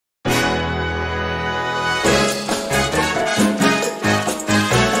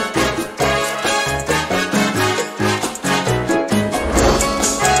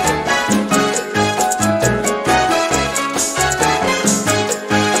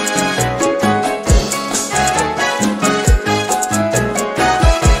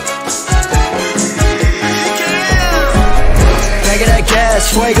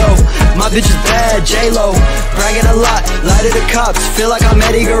Fuego, my bitch is bad, J-Lo. Bragging a lot, lie to the cops, feel like I'm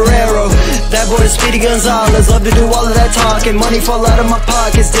Eddie Guerrero. That boy is Speedy Gonzalez, love to do all of that talking. Money fall out of my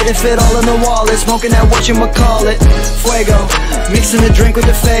pockets, didn't fit all in the wallet. Smoking that whatchamacallit, Fuego, mixing the drink with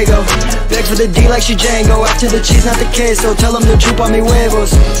the Fago. Beg for the D like she Django, after the cheese not the queso. Tell him to droop on me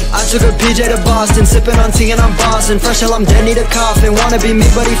huevos. I took a PJ to Boston, sipping on tea and I'm bossing. Fresh till I'm dead, need a coffin. Wanna be me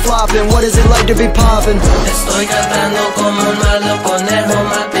but he flopping, what is it like to be poppin'? Estoy cantando como un malo conejo.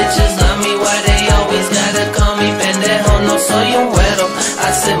 My bitches love me, why they always gotta call me pendejo. No soy un güero,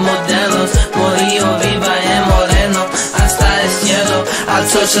 hace modelos. Morillo viva en moreno, hasta el cielo. I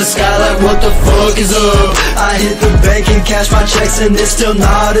touch the sky like what the fuck is up. I hit the bank and cash my checks and it's still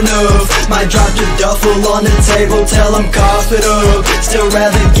not enough. Might drop the duffel on the table, tell them cough it up. Still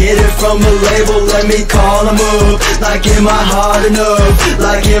rather get it from a label, let me call them up. Like am I hard enough?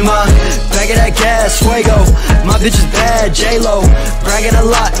 Like am I back of that gas, Fuego? My bitch is bad, J-Lo. Bragging a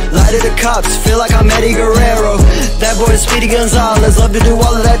lot, lie to the cops, feel like I'm Eddie Guerrero. That boy is Speedy Gonzalez, love to do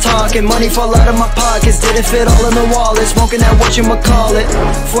all of that talking. Money fall out of my pockets, didn't fit all in the wallet. Smoking that whatchamacallit,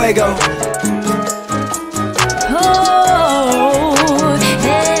 Fuego. Oh.